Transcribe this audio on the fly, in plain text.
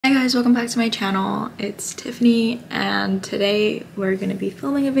guys, welcome back to my channel. It's Tiffany and today we're going to be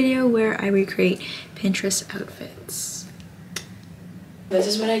filming a video where I recreate Pinterest outfits. This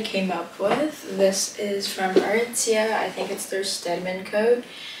is what I came up with. This is from Aritzia. I think it's their Stedman coat.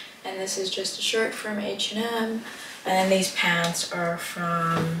 And this is just a shirt from H&M. And then these pants are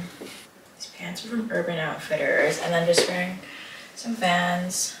from Urban Outfitters. And then just wearing some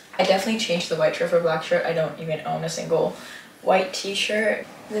Vans. I definitely changed the white shirt for black shirt. I don't even own a single white t-shirt.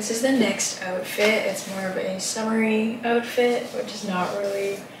 This is the next outfit. It's more of a summery outfit, which is not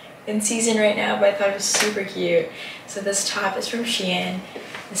really in season right now, but I thought it was super cute. So this top is from Shein,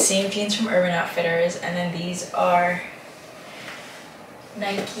 the same jeans from Urban Outfitters, and then these are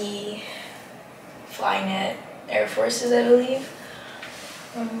Nike Flyknit Air Forces, I believe.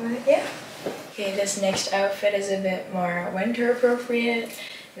 Yeah. Okay, this next outfit is a bit more winter appropriate.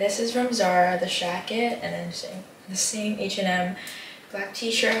 This is from Zara, the jacket, and then the same H&M black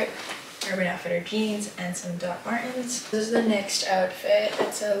t-shirt, Urban Outfitter jeans, and some Doc Martens. This is the next outfit.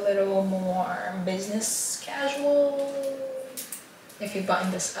 It's a little more business casual. If you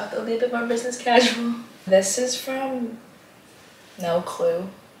button this up, it'll be a bit more business casual. This is from no clue.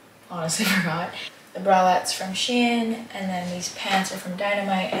 Honestly forgot. The bralettes from Shein, and then these pants are from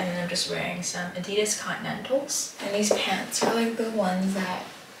Dynamite, and then I'm just wearing some Adidas Continentals. And these pants are like the ones that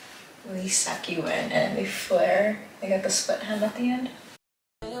really suck you in and they flare. They got the split hem at the end.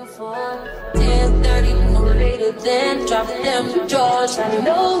 10:30 no later than drop them drawers. I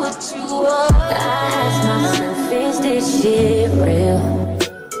know what you are. I ask myself, is this shit real?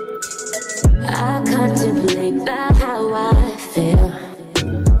 I contemplate about how I feel.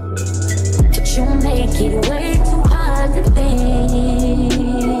 But you make it way too hard to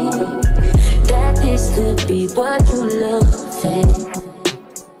think that this could be what you love.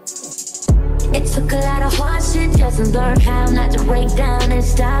 It took a lot of hard shit just to learn how not to break down and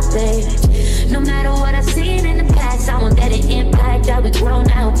stop it. No matter what I've seen in the past, I won't let it impact how we grow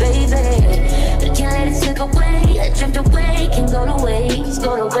now, baby. But I can't let it slip away, drift away, can go to waste,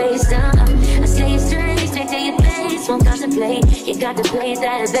 I say it straight to your face, won't contemplate, you got to play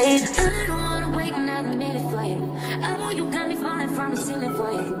that, babe. I don't wanna wait another minute for you. I know you got me falling from the ceiling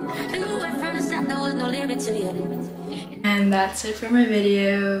for you. Knew it from the start, there was no limit to you. And that's it for my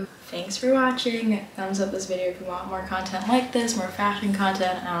video. Thanks for watching. Thumbs up this video if you want more content like this, more fashion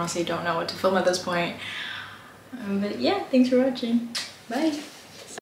content. I honestly don't know what to film at this point. But yeah, thanks for watching. Bye.